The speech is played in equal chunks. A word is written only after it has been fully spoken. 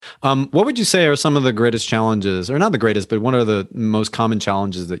What would you say are some of the greatest challenges, or not the greatest, but one of the most common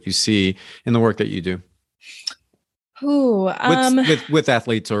challenges that you see in the work that you do Ooh, with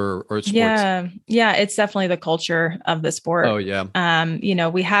athletes or sports? yeah, it's definitely the culture of the Oh sport. yeah.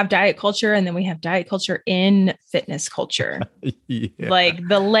 We have diet culture and then we have diet culture in fitness culture, Yeah. like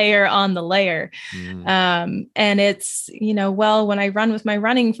the layer on the layer. Mm. And it's, well, when I run with my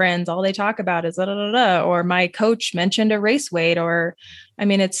running friends, all they talk about is da, da, da, da, or my coach mentioned a race weight, or I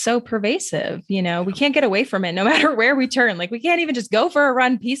mean, it's so pervasive, we can't get away from it no matter where we turn. Like we can't even just go for a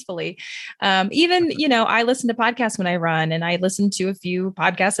run peacefully. I listen to podcasts when I run, and I listen to a few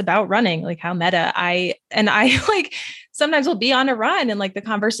podcasts about running, like how meta I like sometimes we'll be on a run and like the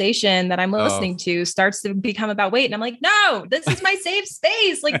conversation that I'm Oh. listening to starts to become about weight. And I'm like, no, this is my safe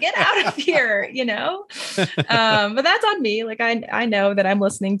space. Like get out of here, but that's on me. Like I know that I'm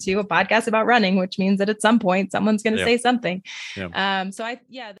listening to a podcast about running, which means that at some point someone's going to Yeah. say something. Yeah.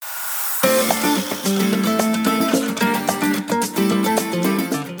 Yeah.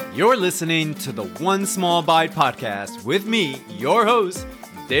 You're listening to the One Small Bite podcast with me, your host,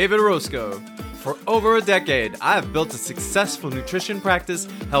 David Orozco. For over a decade, I have built a successful nutrition practice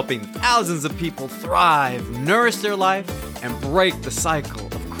helping thousands of people thrive, nourish their life, and break the cycle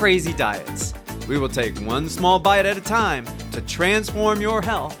of crazy diets. We will take one small bite at a time to transform your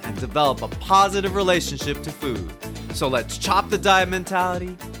health and develop a positive relationship to food. So let's chop the diet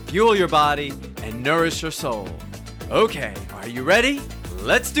mentality, fuel your body, and nourish your soul. Okay, are you ready?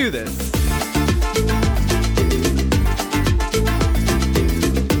 Let's do this.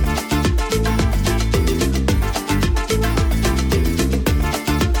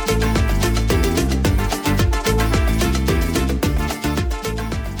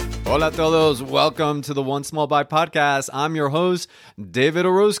 Hola a todos. Welcome to the One Small Bite podcast. I'm your host, David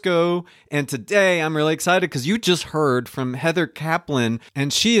Orozco. And today I'm really excited because you just heard from Heather Caplan,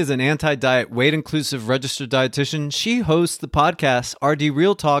 and she is an anti-diet, weight-inclusive registered dietitian. She hosts the podcast RD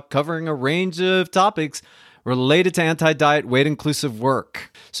Real Talk, covering a range of topics related to anti-diet, weight-inclusive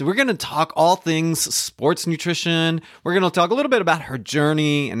work. So we're going to talk all things sports nutrition. We're going to talk a little bit about her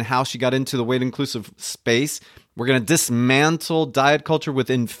journey and how she got into the weight-inclusive space. We're going to dismantle diet culture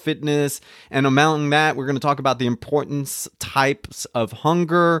within fitness. And among that, we're going to talk about the importance types of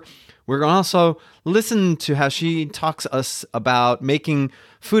hunger. We're going to also listen to how she talks to us about making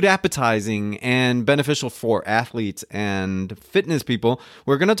food appetizing and beneficial for athletes and fitness people.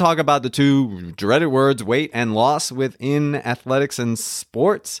 We're going to talk about the two dreaded words, weight and loss, within athletics and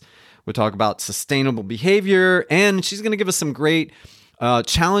sports. We'll talk about sustainable behavior, and she's going to give us some great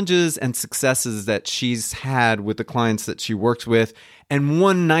challenges and successes that she's had with the clients that she works with. And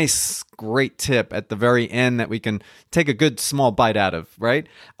one nice, great tip at the very end that we can take a good small bite out of, right?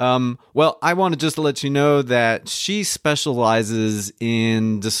 Well, I want to just let you know that she specializes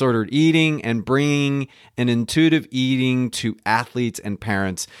in disordered eating and bringing an intuitive eating to athletes and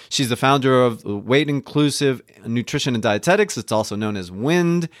parents. She's the founder of Weight Inclusive Nutrition and Dietetics. It's also known as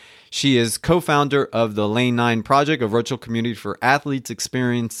WIND. She is co-founder of the Lane 9 Project, a virtual community for athletes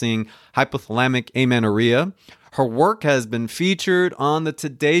experiencing hypothalamic amenorrhea. Her work has been featured on the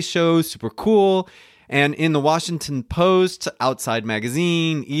Today Show, super cool, and in the Washington Post, Outside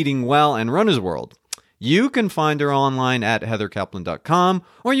Magazine, Eating Well, and Runner's World. You can find her online at heathercaplan.com,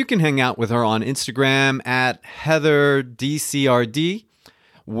 or you can hang out with her on Instagram at heatherdcrd,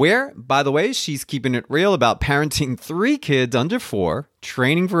 where, by the way, she's keeping it real about parenting 3 kids under 4,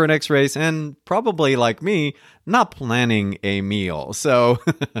 training for her next race, and probably, like me, not planning a meal. So,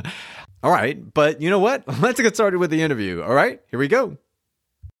 all right, but you know what? Let's get started with the interview. All right, here we go.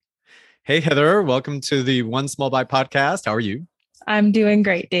 Hey, Heather, welcome to the One Small Bite podcast. How are you? I'm doing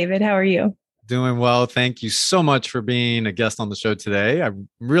great, David. How are you? Doing well. Thank you so much for being a guest on the show today. I'm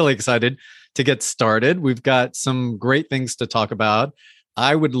really excited to get started. We've got some great things to talk about.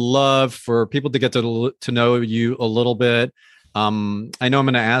 I would love for people to get to know you a little bit. I know I'm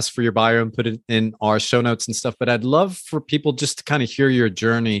going to ask for your bio and put it in our show notes and stuff, but I'd love for people just to kind of hear your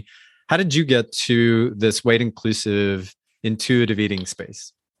journey. How did you get to this weight inclusive, intuitive eating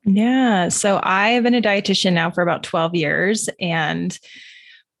space? Yeah. So I have been a dietitian now for about 12 years. And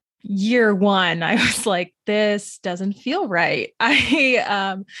year one, I was like, this doesn't feel right.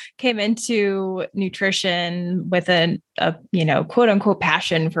 I came into nutrition with a quote unquote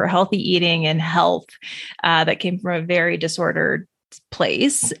passion for healthy eating and health that came from a very disordered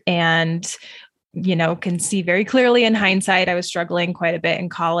place. And can see very clearly in hindsight, I was struggling quite a bit in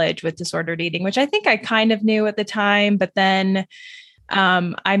college with disordered eating, which I think I kind of knew at the time. But then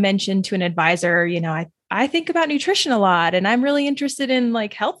I mentioned to an advisor, I think about nutrition a lot and I'm really interested in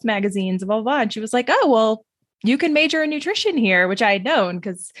like health magazines, blah, blah, blah. And she was like, oh, well, you can major in nutrition here, which I had known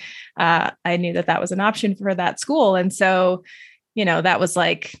because I knew that that was an option for that school. And so, that was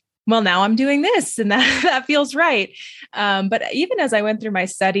like, well, now I'm doing this and that feels right. But even as I went through my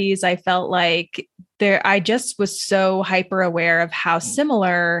studies, I felt like I just was so hyper aware of how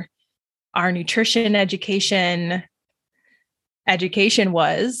similar our nutrition education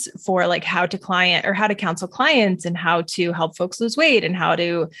was for like how to counsel clients and how to help folks lose weight and how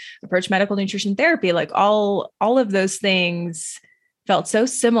to approach medical nutrition therapy. Like all of those things felt so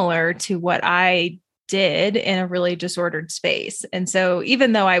similar to what I did in a really disordered space. And so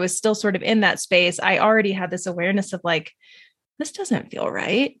even though I was still sort of in that space, I already had this awareness of like, this doesn't feel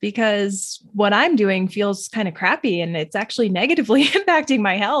right because what I'm doing feels kind of crappy and it's actually negatively impacting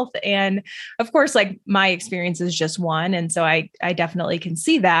my health. And of course, like my experience is just one. And so I definitely can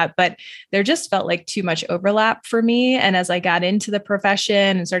see that, but there just felt like too much overlap for me. And as I got into the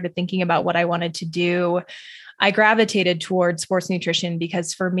profession and started thinking about what I wanted to do, I gravitated towards sports nutrition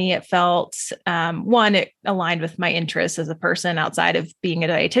because for me, it felt, one, it aligned with my interests as a person outside of being a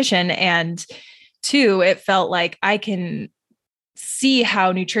dietitian. And two, it felt like I can see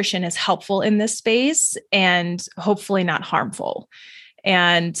how nutrition is helpful in this space and hopefully not harmful.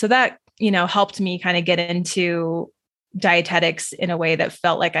 And so that, helped me kind of get into dietetics in a way that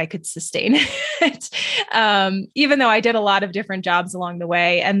felt like I could sustain it. Even though I did a lot of different jobs along the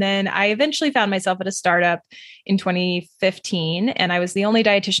way. And then I eventually found myself at a startup in 2015, and I was the only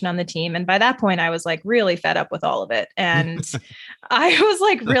dietitian on the team. And by that point, I was like really fed up with all of it. And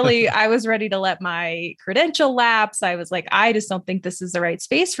I was ready to let my credential lapse. I was like, I just don't think this is the right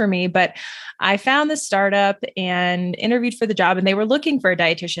space for me. But I found this startup and interviewed for the job, and they were looking for a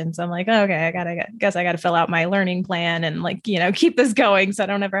dietitian. So I'm like, okay, I guess I got to fill out my learning plan and keep this going so I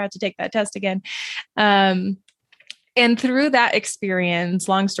don't ever have to take that test again. And through that experience,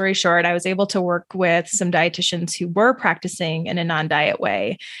 long story short, I was able to work with some dietitians who were practicing in a non-diet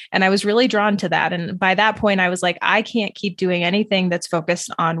way. And I was really drawn to that. And by that point, I was like, I can't keep doing anything that's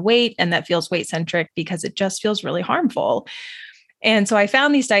focused on weight and that feels weight centric because it just feels really harmful. And so I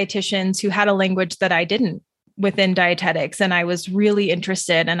found these dietitians who had a language that I didn't within dietetics. And I was really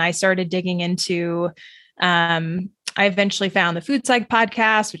interested. And I started digging into, I eventually found the Food Psych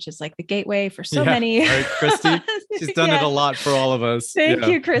podcast, which is like the gateway for so many. Right, Christy. She's done it a lot for all of us. Thank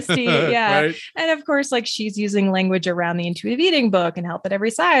you, Christy. Yeah. Right? And of course, like she's using language around the intuitive eating book and Help at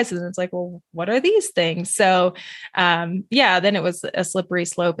Every Size. And it's like, well, what are these things? So then it was a slippery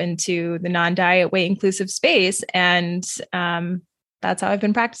slope into the non-diet weight inclusive space. And that's how I've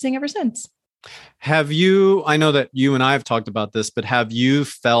been practicing ever since. I know that you and I have talked about this, but have you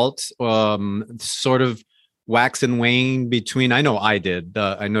felt sort of wax and wane between, I know I did,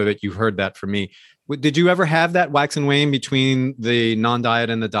 I know that you heard that from me. Did you ever have that wax and wane between the non-diet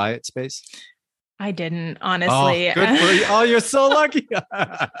and the diet space? I didn't, honestly. Oh, good for you. Oh, you're so lucky.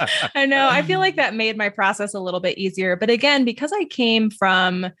 I know. I feel like that made my process a little bit easier. But again, because I came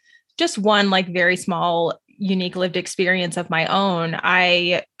from just one like very small, unique lived experience of my own,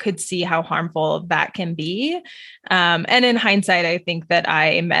 I could see how harmful that can be. And in hindsight, I think that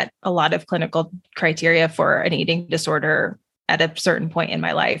I met a lot of clinical criteria for an eating disorder at a certain point in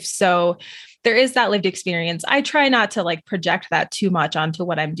my life. So there is that lived experience. I try not to like project that too much onto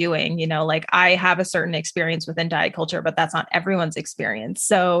what I'm doing. Like I have a certain experience within diet culture, but that's not everyone's experience.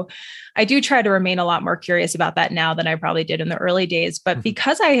 So I do try to remain a lot more curious about that now than I probably did in the early days. But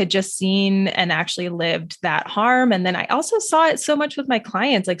because I had just seen and actually lived that harm, and then I also saw it so much with my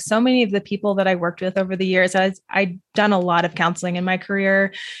clients, like so many of the people that I worked with over the years, I'd done a lot of counseling in my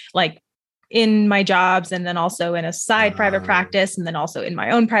career, like in my jobs, and then also in a side private practice, and then also in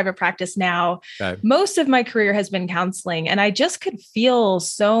my own private practice now. Okay. Most of my career has been counseling, and I just could feel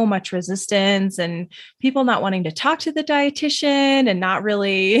so much resistance and people not wanting to talk to the dietitian and not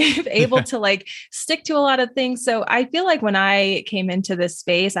really able to like stick to a lot of things. So I feel like when I came into this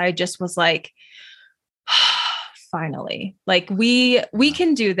space, I just was like, finally, like we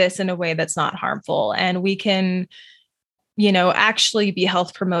can do this in a way that's not harmful, and we can actually be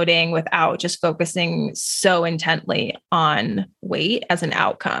health promoting without just focusing so intently on weight as an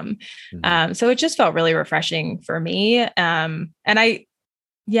outcome. So it just felt really refreshing for me. And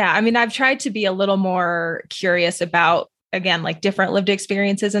I've tried to be a little more curious about, again, like different lived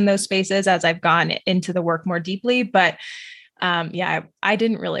experiences in those spaces as I've gone into the work more deeply. But I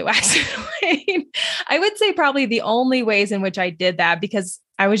didn't really wax it. I would say probably the only ways in which I did that, because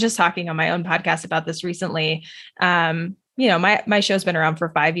I was just talking on my own podcast about this recently. My show's been around for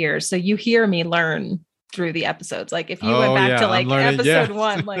 5 years. So you hear me learn through the episodes. Like if you went back to like episode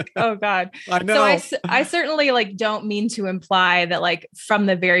 1, like, oh God. I know. So I certainly like don't mean to imply that like from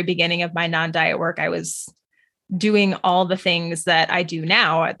the very beginning of my non-diet work, I was doing all the things that I do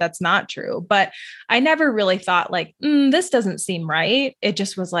now. That's not true. But I never really thought like, this doesn't seem right. It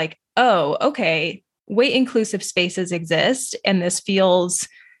just was like, oh, okay, weight inclusive spaces exist. And this feels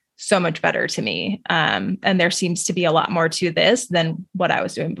so much better to me. And there seems to be a lot more to this than what I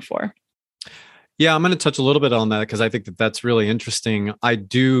was doing before. Yeah, I'm going to touch a little bit on that because I think that that's really interesting. I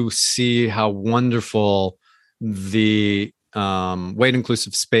do see how wonderful the weight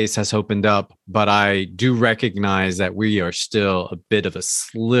inclusive space has opened up, but I do recognize that we are still a bit of a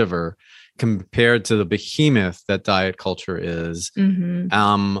sliver compared to the behemoth that diet culture is.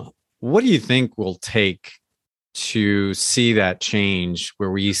 What do you think will take to see that change where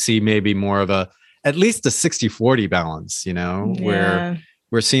we see maybe more of at least a 60-40 balance, where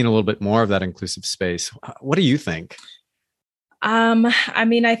we're seeing a little bit more of that inclusive space? What do you think? I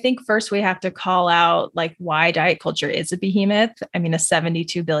mean, I think first we have to call out like why diet culture is a behemoth. I mean, a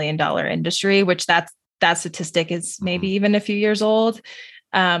 $72 billion industry, which that statistic is maybe even a few years old.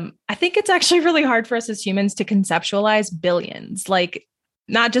 I think it's actually really hard for us as humans to conceptualize billions, like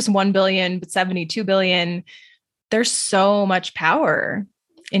not just 1 billion, but 72 billion. There's so much power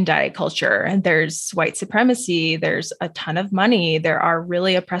in diet culture, and there's white supremacy. There's a ton of money. There are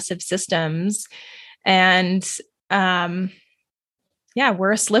really oppressive systems. And,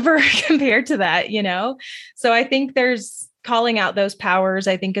 we're a sliver compared to that, So I think there's calling out those powers,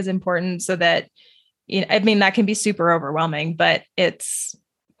 I think is important so that, I mean, that can be super overwhelming, but it's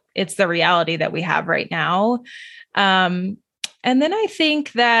the reality that we have right now. And then I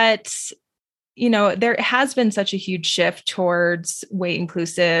think that, there has been such a huge shift towards weight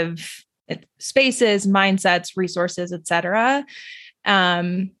inclusive spaces, mindsets, resources, et cetera.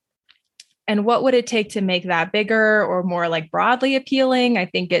 And what would it take to make that bigger or more like broadly appealing? I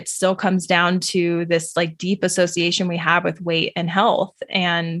think it still comes down to this like deep association we have with weight and health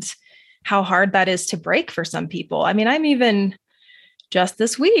and how hard that is to break for some people. I mean, I'm even just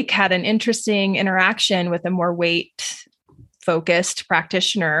this week had an interesting interaction with a more weight focused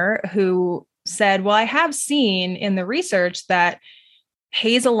practitioner who said, well, I have seen in the research that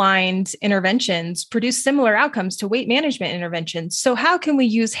Haze-aligned interventions produce similar outcomes to weight management interventions. So how can we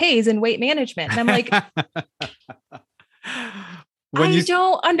use Haze in weight management? And I'm like, what?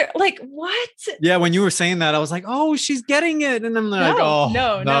 Yeah, when you were saying that, I was like, oh, she's getting it. And I'm like, no,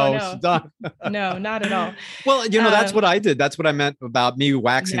 she's not. No, not at all. Well, that's what I did. That's what I meant about me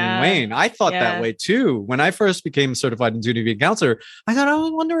waxing and wane. I thought that way too. When I first became certified intuitive eating counselor, I thought, I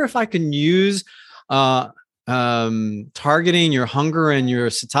wonder if I can use targeting your hunger and your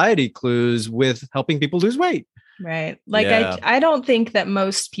satiety clues with helping people lose weight. Right. Like, I don't think that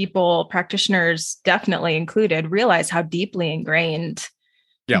most people, practitioners definitely included, realize how deeply ingrained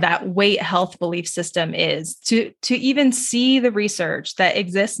that weight health belief system is to even see the research that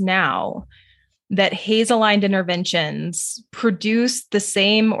exists now that Haze-aligned interventions produce the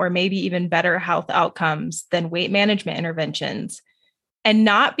same or maybe even better health outcomes than weight management interventions and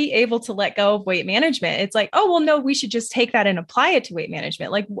not be able to let go of weight management. It's like, oh, well, no, we should just take that and apply it to weight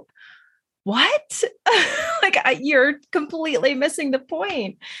management. Like, what? You're completely missing the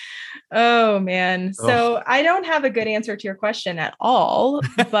point. Oh man. So I don't have a good answer to your question at all,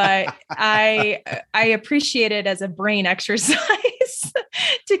 but I appreciate it as a brain exercise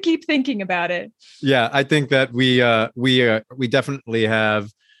to keep thinking about it. Yeah. I think that we definitely have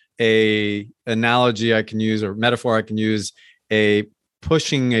a analogy I can use or metaphor I can use, a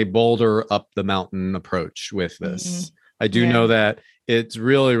pushing a boulder up the mountain approach with this. I do know that it's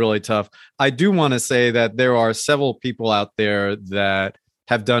really, really tough. I do want to say that there are several people out there that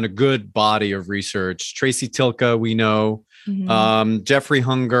have done a good body of research. Tracy Tilka, we know, Jeffrey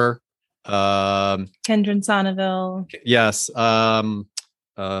Hunger, Kendron Sonneville. Yes.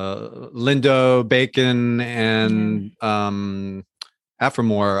 Lindo Bacon and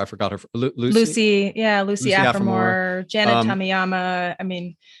Aframore. I forgot her. Lucy Aframore, Janet Tamiyama. I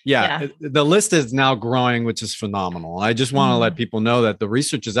mean, the list is now growing, which is phenomenal. I just want to let people know that the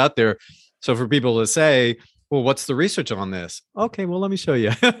research is out there. So for people to say, well, what's the research on this? Okay, well, let me show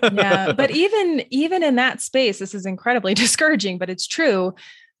you. But even in that space, this is incredibly discouraging, but it's true.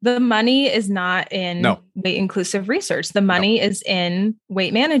 The money is not in weight inclusive research. The money is in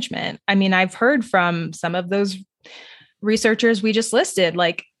weight management. I mean, I've heard from some of those researchers we just listed,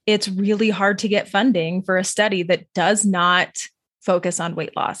 like it's really hard to get funding for a study that does not focus on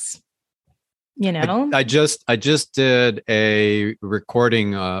weight loss. I just did a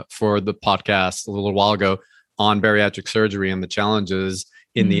recording for the podcast a little while ago on bariatric surgery and the challenges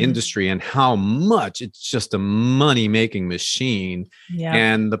in the industry and how much it's just a money-making machine.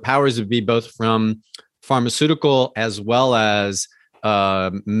 And the powers would be both from pharmaceutical as well as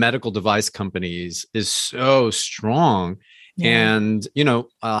medical device companies is so strong. Yeah. And,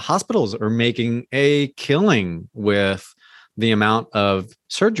 hospitals are making a killing with the amount of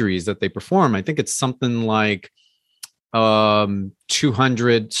surgeries that they perform. I think it's something like 200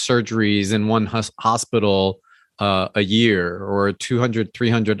 surgeries in one hospital a year, or 200,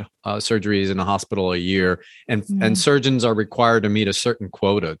 300 surgeries in a hospital a year. And surgeons are required to meet a certain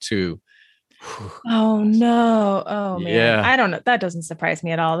quota too. Oh no. Oh man. Yeah. I don't know. That doesn't surprise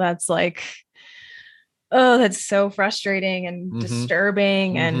me at all. That's like, oh, that's so frustrating and Mm-hmm.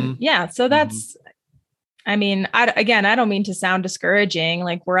 disturbing. Mm-hmm. And yeah, so Mm-hmm. that's, I mean, I don't mean to sound discouraging.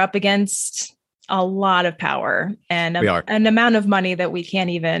 Like we're up against a lot of power and We are. an amount of money that we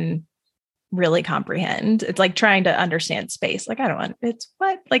can't even really comprehend. It's like trying to understand space. Like, I don't want it's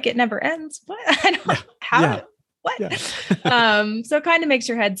what, like it never ends. What? I don't how Yeah. what? Yeah. So it kind of makes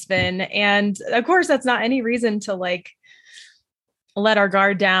your head spin. And of course, that's not any reason to like let our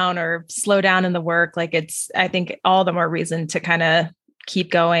guard down or slow down in the work. Like it's, I think all the more reason to kind of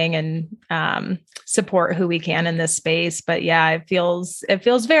keep going and support who we can in this space. But yeah, it feels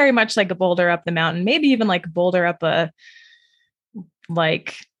very much like a boulder up the mountain, maybe even like a boulder up a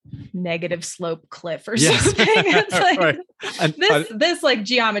like negative slope cliff or something. It's like Right. And, this like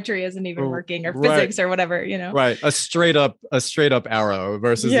geometry isn't even working, or physics or whatever, Right. A straight up arrow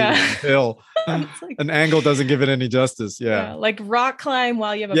versus a hill. like, An angle doesn't give it any justice. Yeah. Like rock climb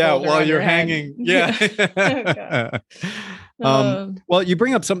while you have a boulder while on you're your head. hanging. Yeah. Well, you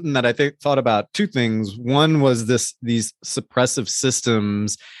bring up something that I thought about. Two things. One was these suppressive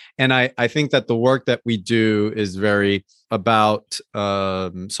systems. And I think that the work that we do is very about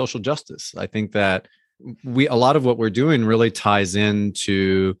social justice. I think that a lot of what we're doing really ties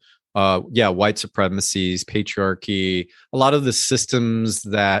into white supremacies, patriarchy, a lot of the systems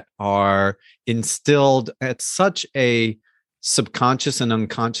that are instilled at such a subconscious and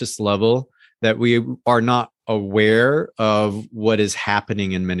unconscious level that we are not aware of what is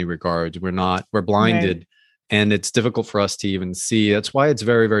happening in many regards. We're blinded. Right. And it's difficult for us to even see. That's why it's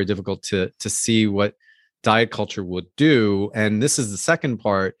very, very difficult to see what diet culture would do. And this is the second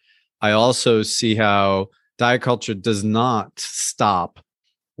part. I also see how diet culture does not stop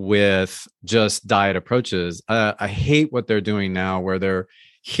with just diet approaches. I hate what they're doing now, where they're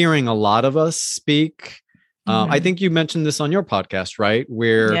hearing a lot of us speak. I think you mentioned this on your podcast, right?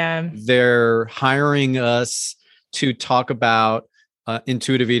 Where they're hiring us to talk about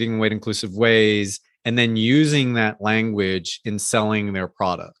intuitive eating, weight inclusive ways, and then using that language in selling their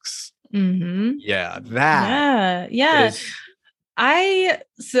products. Yeah, that. Yeah.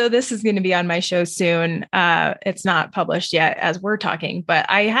 So this is going to be on my show soon. It's not published yet as we're talking, but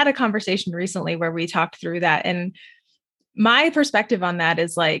I had a conversation recently where we talked through that. And my perspective on that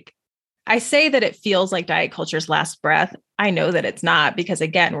is like, I say that it feels like diet culture's last breath. I know that it's not, because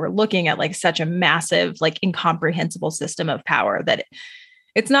again, we're looking at like such a massive, like incomprehensible system of power that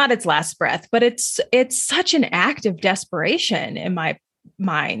it's not its last breath, but it's such an act of desperation in my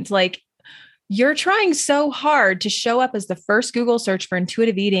mind. Like, you're trying so hard to show up as the first Google search for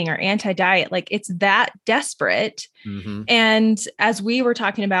intuitive eating or anti-diet. Like, it's that desperate. And as we were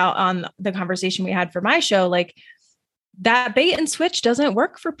talking about on the conversation we had for my show, like that bait and switch doesn't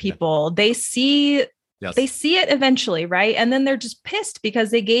work for people. They see it eventually. Right. And then they're just pissed because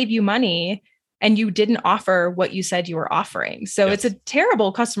they gave you money and you didn't offer what you said you were offering. So it's a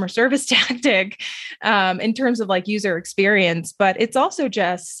terrible customer service tactic in terms of like user experience, but it's also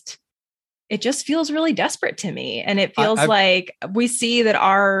it just feels really desperate to me. And it feels like we see that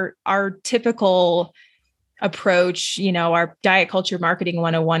our typical approach, our diet culture marketing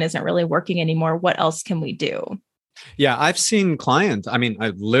 101 isn't really working anymore. What else can we do? Yeah, I've seen clients. I mean,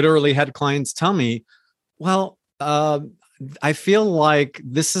 I've literally had clients tell me, well, I feel like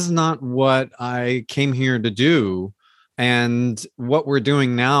this is not what I came here to do. And what we're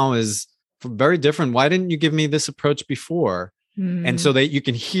doing now is very different. Why didn't you give me this approach before? And so that you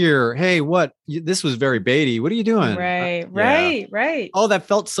can hear, hey, this was very baity. What are you doing? Right. Oh, that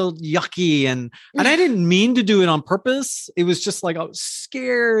felt so yucky. And I didn't mean to do it on purpose. It was just like, I was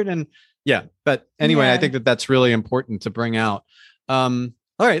scared. And but anyway, I think that's really important to bring out. All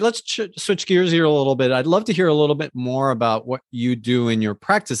right, let's switch gears here a little bit. I'd love to hear a little bit more about what you do in your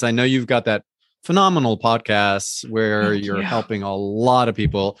practice. I know you've got that phenomenal podcast where you're helping a lot of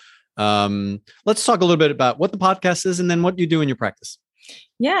people. Let's talk a little bit about what the podcast is and then what you do in your practice.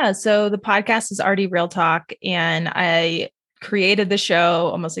 Yeah. So the podcast is Already Real Talk, and I created the show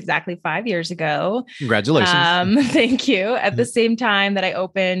almost exactly 5 years ago. Congratulations. Thank you. At the same time that I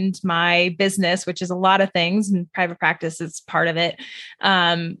opened my business, which is a lot of things, and private practice is part of it.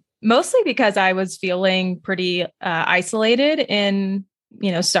 mostly because I was feeling pretty isolated in,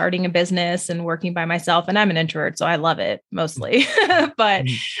 starting a business and working by myself. And I'm an introvert, so I love it mostly. But,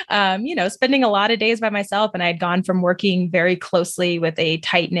 spending a lot of days by myself. And I'd gone from working very closely with a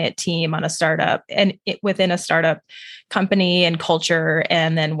tight knit team on a startup and within a startup company and culture,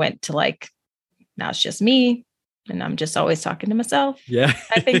 and then went to now it's just me. And I'm just always talking to myself. Yeah.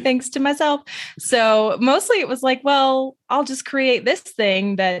 I think things to myself. So mostly it was well, I'll just create this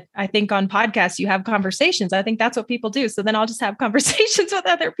thing that I think on podcasts, you have conversations. I think that's what people do. So then I'll just have conversations with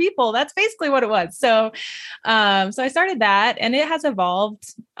other people. That's basically what it was. So I started that, and it has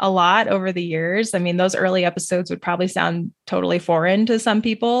evolved a lot over the years. I mean, those early episodes would probably sound totally foreign to some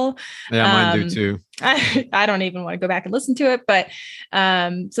people. Yeah, mine do too. I don't even want to go back and listen to it, but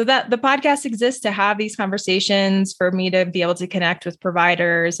so that the podcast exists to have these conversations, for me to be able to connect with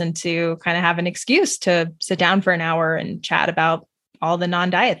providers and to kind of have an excuse to sit down for an hour and chat about all the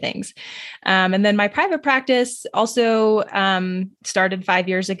non-diet things. And then my private practice also started 5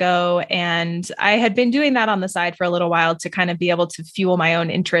 years ago. And I had been doing that on the side for a little while to kind of be able to fuel my own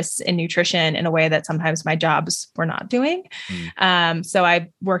interests in nutrition in a way that sometimes my jobs were not doing. So I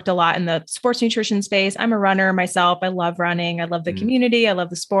worked a lot in the sports nutrition space. I'm a runner myself. I love running. I love the community. I love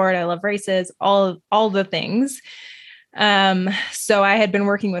the sport. I love races, all the things. So I had been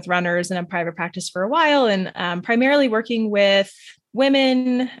working with runners in a private practice for a while, and primarily working with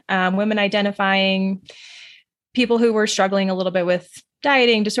women identifying people who were struggling a little bit with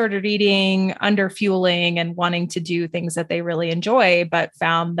dieting, disordered eating, under fueling, and wanting to do things that they really enjoy, but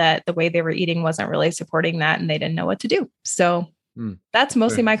found that the way they were eating wasn't really supporting that, and they didn't know what to do. So that's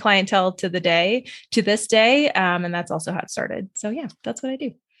mostly my clientele to this day. And that's also how it started. So yeah, that's what I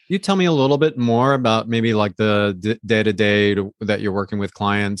do. You tell me a little bit more about maybe the day-to-day that you're working with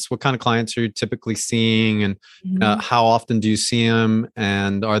clients. What kind of clients are you typically seeing, and how often do you see them?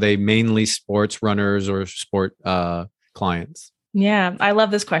 And are they mainly sports runners or sport clients? Yeah, I love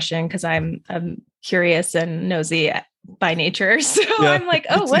this question because I'm curious and nosy by nature. So yeah, I'm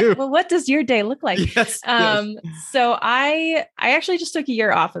what does your day look like? Yes. So I actually just took a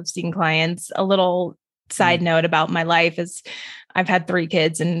year off of seeing clients. A little side note about my life is I've had 3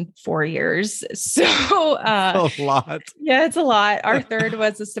 kids in 4 years. So a lot. Yeah, it's a lot. Our third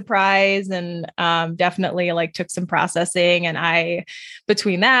was a surprise, and definitely took some processing. And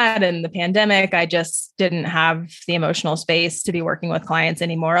between that and the pandemic, I just didn't have the emotional space to be working with clients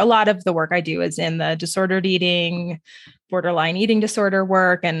anymore. A lot of the work I do is in the disordered eating, borderline eating disorder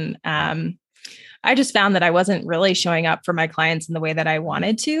work. And I just found that I wasn't really showing up for my clients in the way that I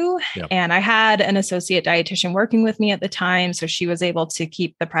wanted to. Yep. And I had an associate dietitian working with me at the time, so she was able to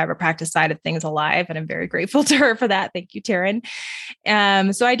keep the private practice side of things alive. And I'm very grateful to her for that. Thank you, Taryn.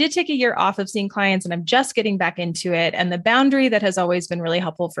 So I did take a year off of seeing clients, and I'm just getting back into it. And the boundary that has always been really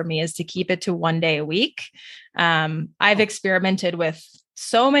helpful for me is to keep it to 1 day a week. I've experimented with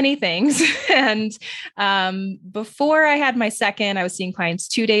so many things. And before I had my second, I was seeing clients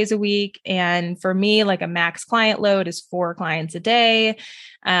 2 days a week. And for me, a max client load is 4 clients a day.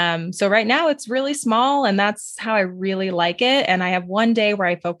 So right now it's really small, and that's how I really like it. And I have 1 day where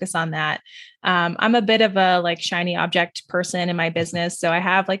I focus on that. I'm a bit of a shiny object person in my business. So I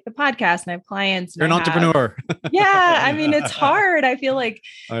have the podcast, and I have clients. You're an entrepreneur. Yeah. I mean, it's hard. I feel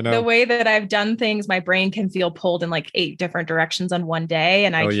the way that I've done things, my brain can feel pulled in 8 different directions on 1 day.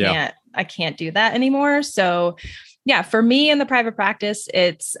 And I can't do that anymore. So yeah, for me in the private practice,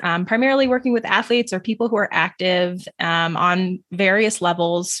 it's primarily working with athletes or people who are active on various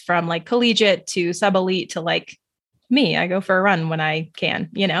levels, from collegiate to sub-elite to me. I go for a run when I can,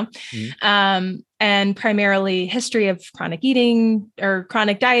 and primarily history of chronic eating or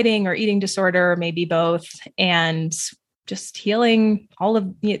chronic dieting or eating disorder, maybe both, and just healing all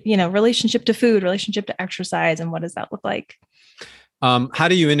of, relationship to food, relationship to exercise. And what does that look like? How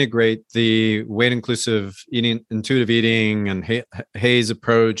do you integrate the weight inclusive eating, intuitive eating, and Hayes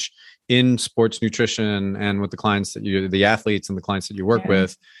approach in sports nutrition and with the clients the athletes and the clients that you work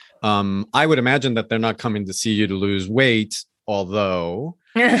with? I would imagine that they're not coming to see you to lose weight, although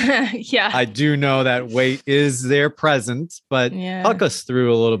I do know that weight is there present, but talk us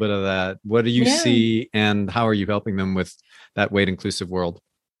through a little bit of that. What do you see, and how are you helping them with that weight inclusive world?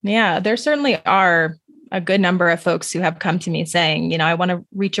 Yeah, there certainly are a good number of folks who have come to me saying, I want to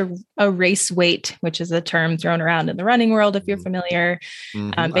reach a race weight, which is a term thrown around in the running world, if you're familiar.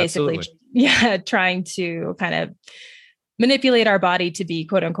 Basically, trying to kind of manipulate our body to be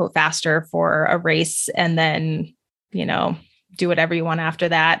quote unquote faster for a race, and then, do whatever you want after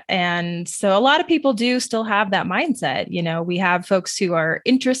that. And so a lot of people do still have that mindset. We have folks who are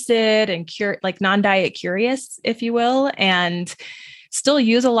interested and non-diet curious, if you will, and still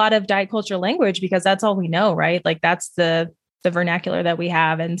use a lot of diet culture language because that's all we know, right? Like that's the vernacular that we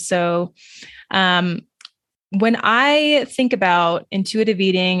have. And so, when I think about intuitive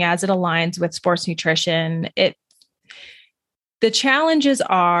eating as it aligns with sports nutrition, the challenges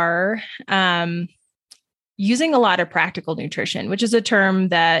are using a lot of practical nutrition, which is a term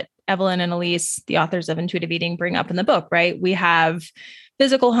that Evelyn and Elise, the authors of Intuitive Eating, bring up in the book, right? We have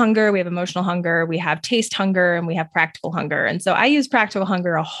physical hunger, we have emotional hunger, we have taste hunger, and we have practical hunger. And so I use practical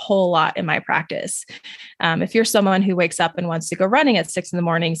hunger a whole lot in my practice. If you're someone who wakes up and wants to go running at 6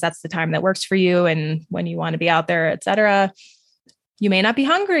 a.m, that's the time that works for you. And when you want to be out there, et cetera, you may not be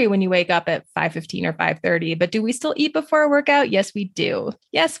hungry when you wake up at 5:15 or 5:30, but do we still eat before a workout? Yes, we do.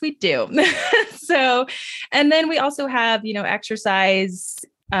 Yes, we do. So, and then we also have, exercise,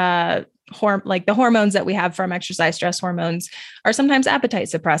 like the hormones that we have from exercise, stress hormones are sometimes appetite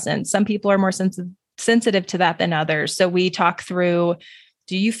suppressants. Some people are more sensitive to that than others. So we talk through,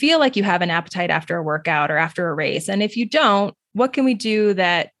 do you feel like you have an appetite after a workout or after a race? And if you don't, what can we do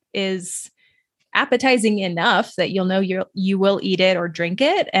that is appetizing enough that you'll know you will eat it or drink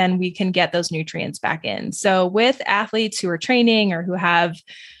it, and we can get those nutrients back in. So with athletes who are training or who have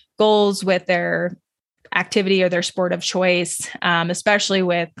goals with their activity or their sport of choice, especially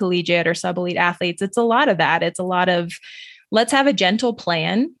with collegiate or sub-elite athletes, it's a lot of that. It's a lot of, let's have a gentle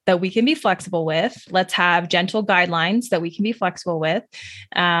plan that we can be flexible with. Let's have gentle guidelines that we can be flexible with,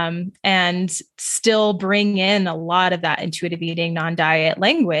 and still bring in a lot of that intuitive eating, non-diet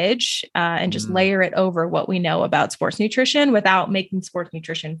language, and just layer it over what we know about sports nutrition without making sports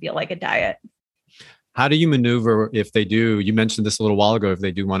nutrition feel like a diet. How do you maneuver if they do? You mentioned this a little while ago.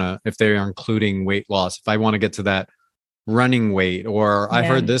 If they are including weight loss, if I want to get to that running weight, or I've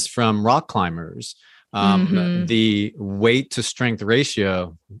heard this from rock climbers, the weight to strength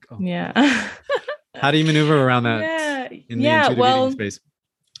ratio. Yeah. How do you maneuver around that in the intuitive eating space?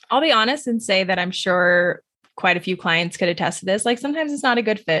 I'll be honest and say that I'm sure quite a few clients could attest to this. Like sometimes it's not a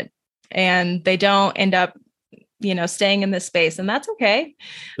good fit and they don't end up, staying in this space, and that's okay.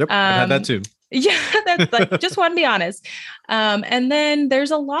 Yep. I've had that too. Yeah, that's like, just want to be honest. And then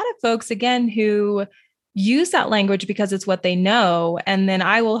there's a lot of folks, again, who use that language because it's what they know. And then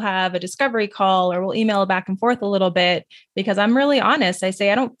I will have a discovery call or we'll email back and forth a little bit because I'm really honest. I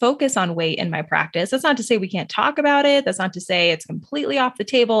say, I don't focus on weight in my practice. That's not to say we can't talk about it. That's not to say it's completely off the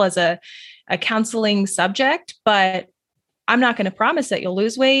table as a counseling subject, but I'm not going to promise that you'll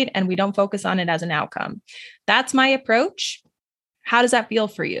lose weight and we don't focus on it as an outcome. That's my approach. How does that feel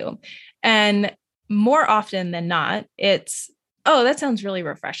for you? And more often than not, it's, oh, that sounds really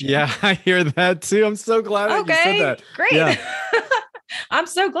refreshing. Yeah, I hear that too. I'm so glad you said that. Great. Yeah. I'm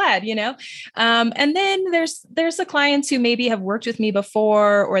so glad, and then there's the clients who maybe have worked with me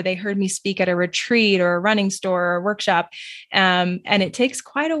before, or they heard me speak at a retreat or a running store or a workshop. And it takes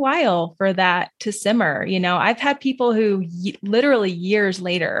quite a while for that to simmer. I've had people who literally years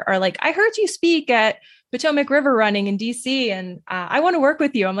later are like, I heard you speak at Potomac River running in DC, and I want to work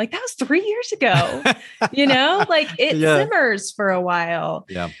with you. I'm like, that was 3 years ago, like it simmers for a while.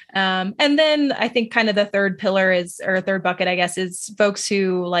 Yeah. And then I think kind of the third bucket, I guess, is folks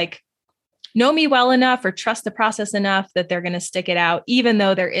who like know me well enough or trust the process enough that they're going to stick it out, even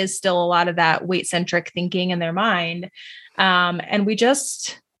though there is still a lot of that weight centric thinking in their mind. And we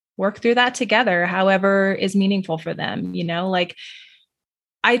just work through that together, however is meaningful for them, like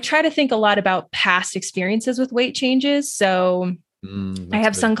I try to think a lot about past experiences with weight changes. So I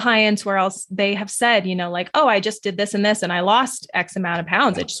have some clients where they have said, like, oh, I just did this and this and I lost X amount of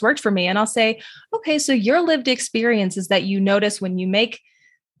pounds. It just worked for me. And I'll say, okay, so your lived experience is that you notice when you make,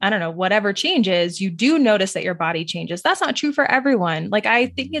 I don't know, whatever changes, you do notice that your body changes. That's not true for everyone. Like, I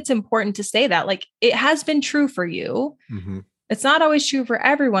think it's important to say that, like, it has been true for you. Mm-hmm. It's not always true for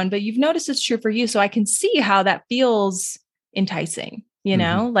everyone, but you've noticed it's true for you. So I can see how that feels enticing.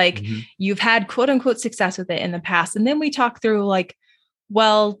 You've had quote unquote success with it in the past. And then we talk through like,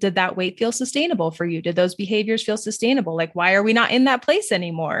 well, did that weight feel sustainable for you? Did those behaviors feel sustainable? Like, why are we not in that place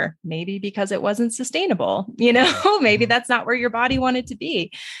anymore? Maybe because it wasn't sustainable, maybe that's not where your body wanted to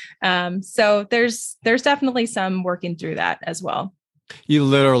be. So there's definitely some working through that as well. You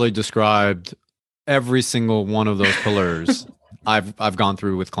literally described every single one of those pillars I've gone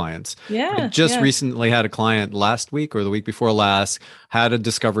through with clients. Yeah. I just recently had a client last week or the week before last, had a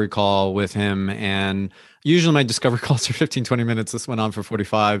discovery call with him. And usually my discovery calls are 15, 20 minutes. This went on for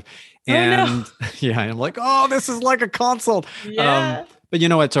 45. And I'm like, oh, this is like a consult. Yeah. But you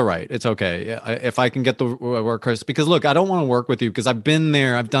know, it's all right. It's okay. If I can get the workers, because look, I don't want to work with you because I've been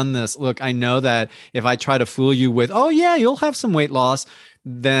there. I've done this. Look, I know that if I try to fool you with, oh yeah, you'll have some weight loss,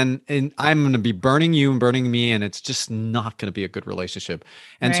 then I'm going to be burning you and burning me, and it's just not going to be a good relationship.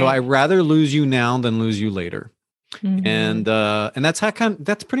 And so I Right. rather lose you now than lose you later. Hmm. And that's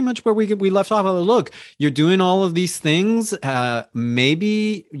that's pretty much where we left off. Look, you're doing all of these things.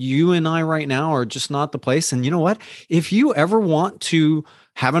 Maybe you and I right now are just not the place. And you know what? If you ever want to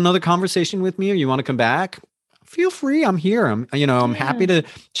have another conversation with me, or you want to come back, feel free. I'm here. I'm happy Yeah. to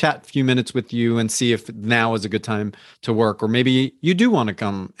chat a few minutes with you and see if now is a good time to work, or maybe you do want to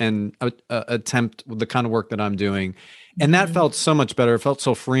come and attempt the kind of work that I'm doing. And that Mhm. felt so much better. It felt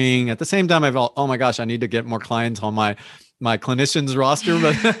so freeing. At the same time, I felt, oh my gosh, I need to get more clients on my clinicians roster.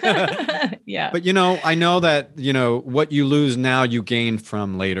 But Yeah. but I know that what you lose now, you gain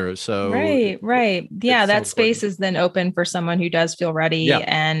from later. So Right, right. it's Yeah, so that space important. is then open for someone who does feel ready Yeah,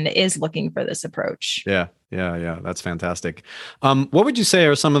 and is looking for this approach. yeah. That's fantastic. What would you say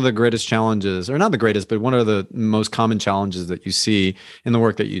are some of the greatest challenges, or not the greatest, but what are the most common challenges that you see in the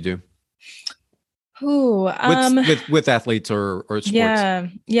work that you do Ooh, with athletes or sports?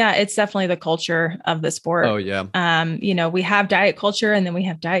 yeah, it's definitely the culture of the Oh sport. yeah, We have diet culture and then we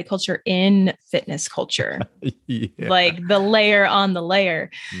have diet culture in fitness culture, yeah. like the layer on the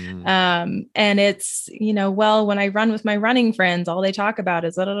layer. Mm. And it's, well, when I run with my running friends, all they talk about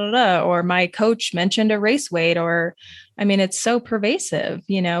is da, da, da, da, or my coach mentioned a race weight, or I mean, it's so pervasive,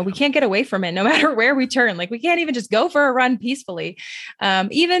 we can't get away from it no matter where we turn. Like we can't even just go for a run peacefully.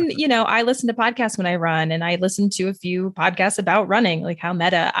 Even, I listen to podcasts when I run, and I listen to a few podcasts about running, like how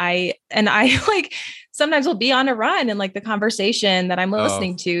meta I like sometimes we'll be on a run and like the conversation that I'm Oh.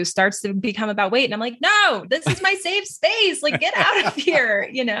 listening to starts to become about weight. And I'm like, no, this is my safe space. Like get out of here,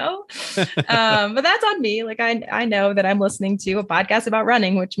 but that's on me. Like I know that I'm listening to a podcast about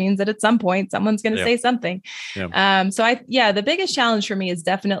running, which means that at some point someone's going to Yeah, say something. yeah. The biggest challenge for me is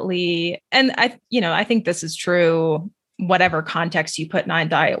definitely, and I think this is true whatever context you put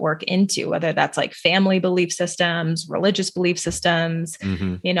non-diet work into, whether that's like family belief systems, religious belief systems,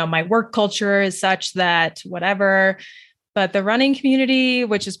 Hmm. my work culture is such that whatever, but the running community,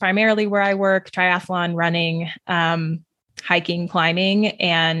 which is primarily where I work, triathlon, running, hiking, climbing,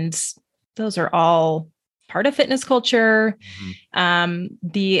 and those are all part of fitness culture. Hmm.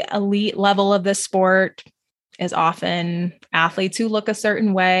 The elite level of the sport is often athletes who look a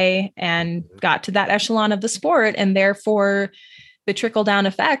certain way and got to that echelon of the sport. And therefore, the trickle down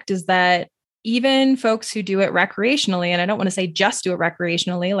effect is that even folks who do it recreationally, and I don't want to say just do it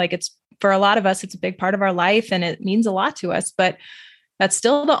recreationally, like it's for a lot of us, it's a big part of our life and it means a lot to us, but that's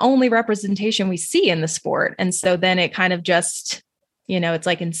still the only representation we see in the sport. And so then it kind of just, it's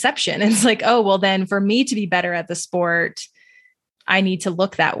like inception. It's like, oh, well, then for me to be better at the sport, I need to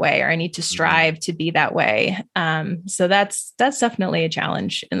look that way, or I need to Hmm. strive to be that way. So that's definitely a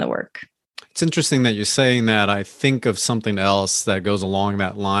challenge in the work. It's interesting that you're saying that. I think of something else that goes along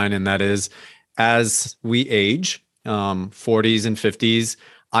that line, and that is as we age, 40s and 50s,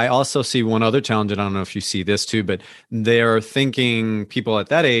 I also see one other challenge. And I don't know if you see this too, but they're thinking people at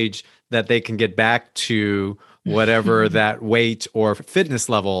that age that they can get back to whatever that weight or fitness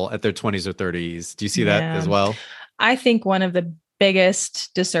level at their 20s or 30s. Do you see that as Yeah. well? I think one of the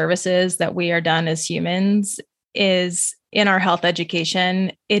biggest disservices that we are done as humans is in our health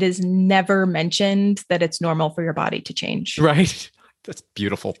education. It is never mentioned that it's normal for your body to change. Right. That's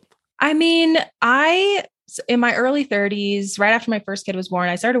beautiful. I mean, in my early 30s, right after my first kid was born,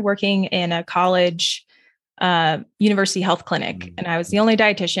 I started working in a college university health clinic. And I was the only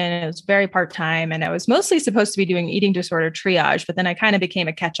dietitian. It was very part time. And I was mostly supposed to be doing eating disorder triage, but then I kind of became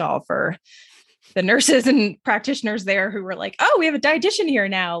a catch all for the nurses and practitioners there who were like, oh, we have a dietitian here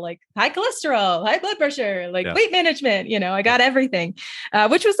now, like high cholesterol, high blood pressure, like Yeah. weight management. I got everything,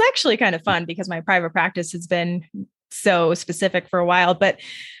 which was actually kind of fun because my private practice has been so specific for a while. But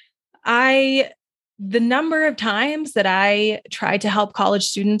the number of times that I tried to help college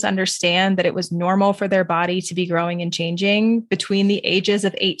students understand that it was normal for their body to be growing and changing between the ages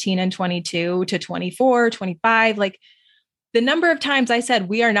of 18 and 22 to 24, 25, like the number of times I said,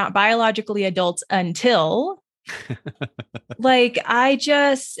 we are not biologically adults until like, and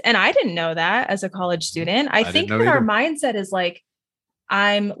I didn't know that as a college student. I I didn't think know that our either. mindset is like,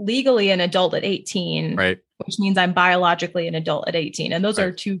 I'm legally an adult at 18, Right. which means I'm biologically an adult at 18. And those Right.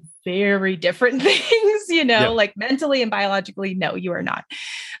 are two very different things, Yeah. like mentally and biologically, no, you are not.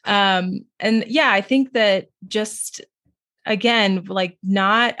 And yeah, I think that just again, like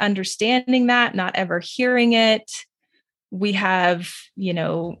not understanding that, not ever hearing it. We have,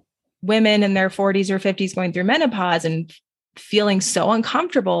 women in their 40s or 50s going through menopause and feeling so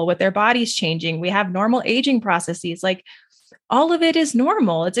uncomfortable with their bodies changing. We have normal aging processes. Like all of it is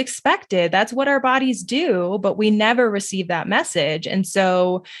normal. It's expected. That's what our bodies do, but we never receive that message. And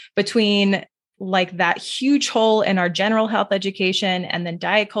so between like that huge hole in our general health education and then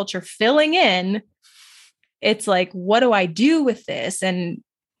diet culture filling in, it's like, what do I do with this? And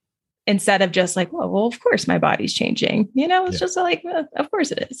instead of just like, well, of course my body's changing, it's just like, of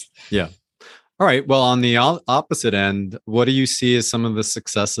course it is. Yeah. All right. Well, on the opposite end, what do you see as some of the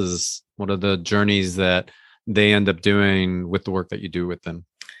successes? What are the journeys that they end up doing with the work that you do with them?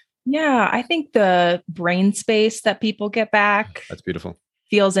 Yeah, I think the brain space that people get back, that's beautiful,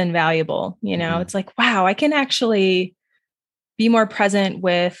 feels invaluable. It's like, wow, I can actually be more present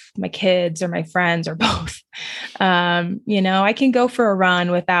with my kids or my friends or both. I can go for a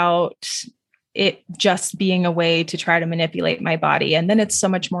run without it just being a way to try to manipulate my body. And then it's so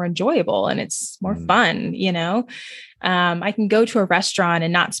much more enjoyable and it's more fun. I can go to a restaurant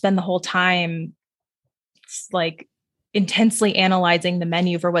and not spend the whole time like intensely analyzing the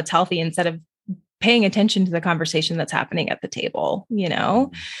menu for what's healthy instead of paying attention to the conversation that's happening at the table.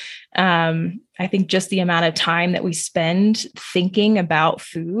 I think just the amount of time that we spend thinking about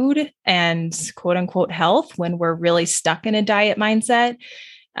food and quote unquote health when we're really stuck in a diet mindset,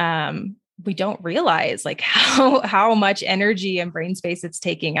 we don't realize like how much energy and brain space it's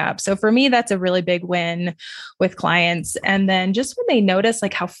taking up. So for me, that's a really big win with clients. And then just when they notice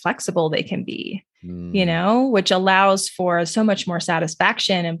like how flexible they can be, which allows for so much more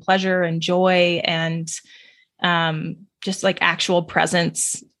satisfaction and pleasure and joy and just like actual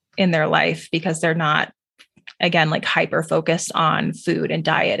presence in their life because they're not, again, like hyper focused on food and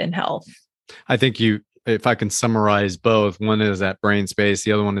diet and health. I think if I can summarize both, one is that brain space,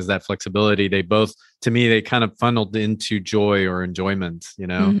 the other one is that flexibility. They both, to me, they kind of funneled into joy or enjoyment,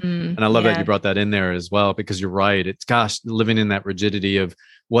 and I love that you brought that in there as well, because you're right. It's living in that rigidity of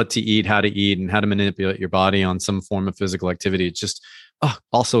what to eat, how to eat, and how to manipulate your body on some form of physical activity. It's just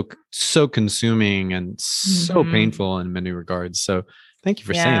also so consuming and so painful in many regards. So thank you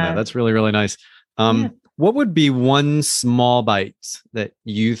for saying that. That's really, really nice. What would be one small bite that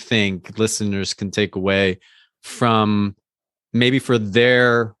you think listeners can take away from maybe for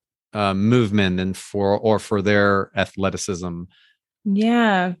their movement and for their athleticism?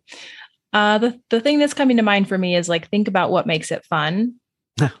 Yeah. The thing that's coming to mind for me is like, think about what makes it fun.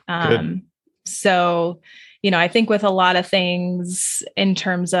 So, I think with a lot of things in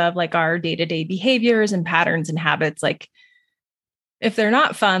terms of like our day-to-day behaviors and patterns and habits, like if they're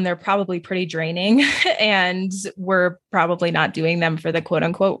not fun, they're probably pretty draining and we're probably not doing them for the quote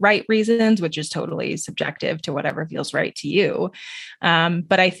unquote right reasons, which is totally subjective to whatever feels right to you.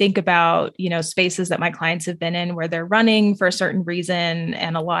 But I think about, spaces that my clients have been in where they're running for a certain reason.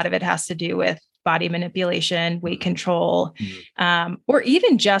 And a lot of it has to do with body manipulation, weight control, or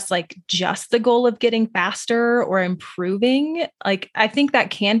even just the goal of getting faster or improving. Like, I think that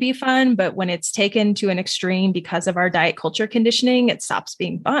can be fun, but when it's taken to an extreme because of our diet culture conditioning, it stops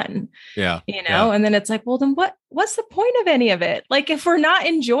being fun. Yeah. And then it's like, well, then what's the point of any of it? Like, if we're not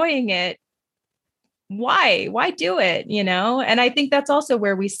enjoying it, why do it? And I think that's also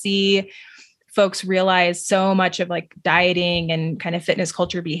where we see folks realize so much of like dieting and kind of fitness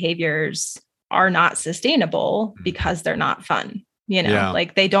culture behaviors are not sustainable because they're not fun,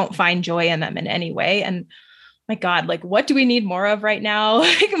 like they don't find joy in them in any way. And my God, like, what do we need more of right now?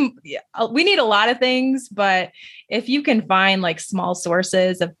 We need a lot of things, but if you can find like small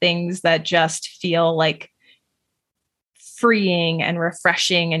sources of things that just feel like freeing and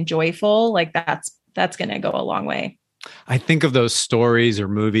refreshing and joyful, like that's going to go a long way. I think of those stories or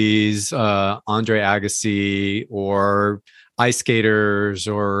movies, Andre Agassi or ice skaters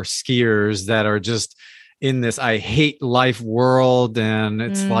or skiers that are just in this I hate life world, and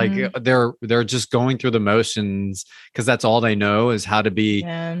it's like they're just going through the motions because that's all they know is how to be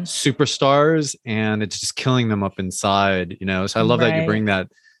superstars, and it's just killing them up inside, so I love that you bring that.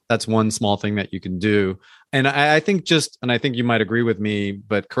 That's one small thing that you can do. And I think and I think you might agree with me,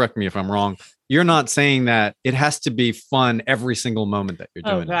 but correct me if I'm wrong. You're not saying that it has to be fun every single moment that you're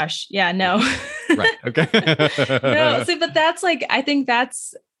doing. Oh gosh. Yeah, no. Right. Okay. No. So, but that's like, I think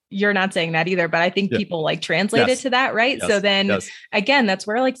you're not saying that either, but I think people like translate it to that. Right. Yes. So then again, that's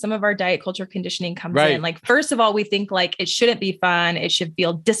where like some of our diet culture conditioning comes in. Like, first of all, we think like it shouldn't be fun. It should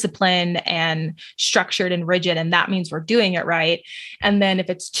feel disciplined and structured and rigid. And that means we're doing it right. And then if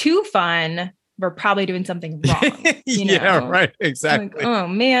it's too fun, we're probably doing something wrong. Yeah, right. Exactly. Like, oh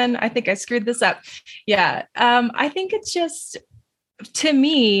man, I think I screwed this up. Yeah. I think it's just, to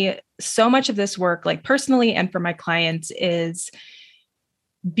me, so much of this work, like personally and for my clients, is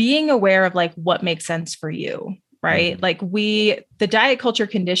being aware of like what makes sense for you. right? Mhm. Like the diet culture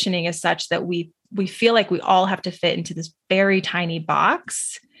conditioning is such that we feel like we all have to fit into this very tiny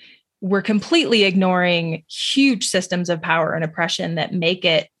box. We're completely ignoring huge systems of power and oppression that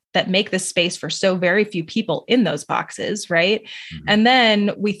make this space for so very few people in those boxes, right? Mhm. And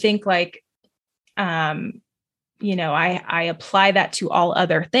then we think like, I apply that to all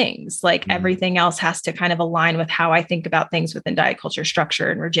other things. Like everything else has to kind of align with how I think about things within diet culture structure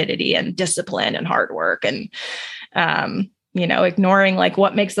and rigidity and discipline and hard work and, ignoring like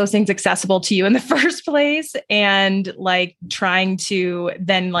what makes those things accessible to you in the first place and like trying to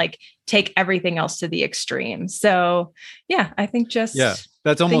then like take everything else to the extreme. So yeah, I think just that's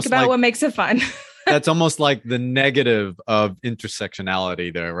think almost about like what makes it fun. that's almost like the negative of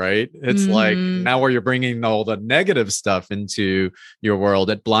intersectionality there, right? It's like Mhm. now where you're bringing all the negative stuff into your world,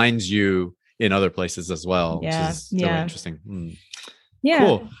 it blinds you in other places as well, which is really interesting. Yeah.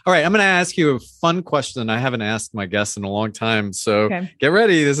 Cool. All right. I'm going to ask you a fun question I haven't asked my guests in a long time. So get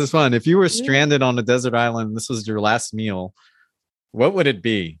ready. This is fun. If you were stranded on a desert island, and this was your last meal, what would it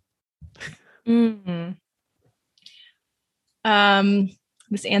be?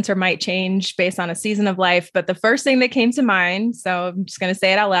 This answer might change based on a season of life, but the first thing that came to mind, so I'm just going to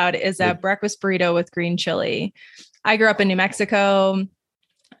say it out loud, is a breakfast burrito with green chili. I grew up in New Mexico.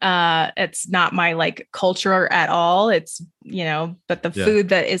 It's not my like culture at all. It's, but the food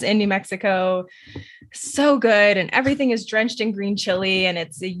that is in New Mexico, so good. And everything is drenched in green chili and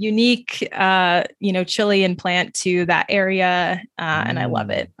it's a unique, chili and plant to that area. And I love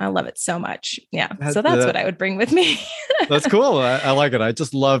it. I love it so much. Yeah. So that's what I would bring with me. That's cool. I like it. I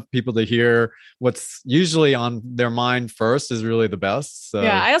just love people to hear what's usually on their mind first is really the best. So.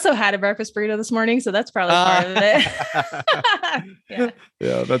 Yeah. I also had a breakfast burrito this morning. So that's probably part of it.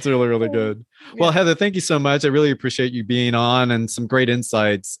 Yeah, that's really, really good. Well, Heather, thank you so much. I really appreciate you being on and some great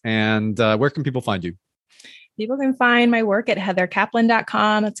insights. And where can people find you? People can find my work at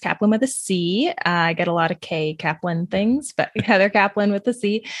heathercaplan.com. It's Caplan with a C. I get a lot of K Caplan things, but Heather Caplan with a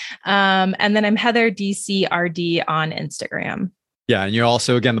C. And then I'm Heather DCRD on Instagram. Yeah. And you're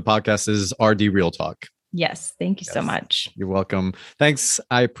also, again, the podcast is RD Real Talk. Yes. Thank you so much. You're welcome. Thanks.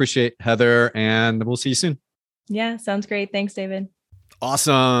 I appreciate Heather and we'll see you soon. Yeah. Sounds great. Thanks, David.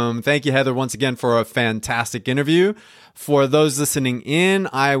 Awesome. Thank you, Heather, once again for a fantastic interview. For those listening in,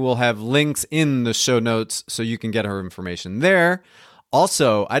 I will have links in the show notes so you can get her information there.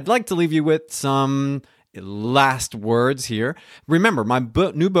 Also, I'd like to leave you with some last words here. Remember, my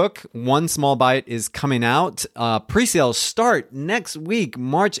new book, One Small Bite, is coming out. Pre-sales start next week,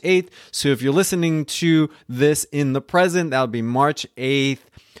 March 8th. So if you're listening to this in the present, that'll be March 8th,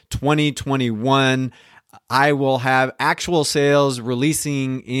 2021. I will have actual sales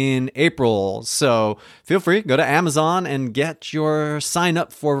releasing in April. So feel free, go to Amazon and get your sign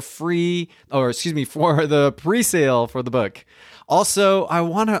up for for the pre-sale for the book. Also, I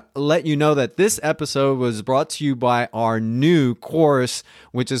want to let you know that this episode was brought to you by our new course,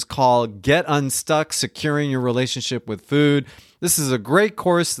 which is called Get Unstuck, Securing Your Relationship with Food. This is a great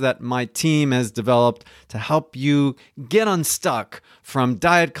course that my team has developed to help you get unstuck from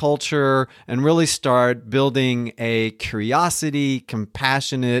diet culture and really start building a curiosity,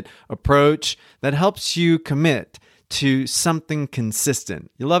 compassionate approach that helps you commit to something consistent.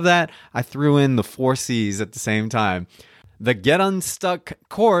 You love that? I threw in the 4 C's at the same time. The Get Unstuck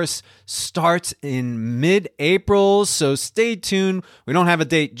course starts in mid-April, so stay tuned. We don't have a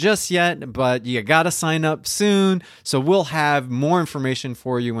date just yet, but you got to sign up soon. So we'll have more information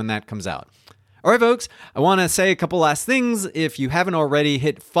for you when that comes out. All right, folks, I want to say a couple last things. If you haven't already,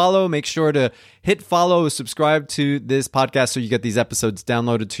 hit follow. Make sure to hit follow, subscribe to this podcast so you get these episodes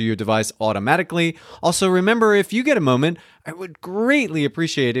downloaded to your device automatically. Also, remember, if you get a moment, I would greatly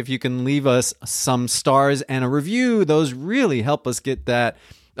appreciate if you can leave us some stars and a review. Those really help us get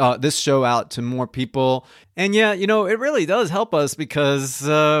this show out to more people. And yeah, it really does help us because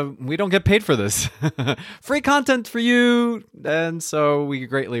we don't get paid for this. Free content for you. And so we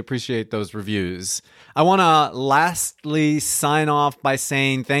greatly appreciate those reviews. I want to lastly sign off by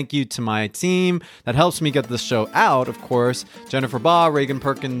saying thank you to my team that helps me get this show out, of course. Jennifer Baugh, Reagan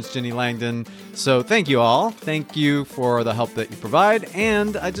Perkins, Jenny Langdon. So thank you all. Thank you for the help that you provide.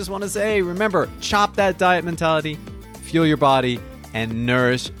 And I just want to say, remember, chop that diet mentality, fuel your body, and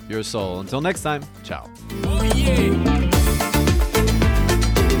nourish your soul. Until next time, ciao. Oh, yeah.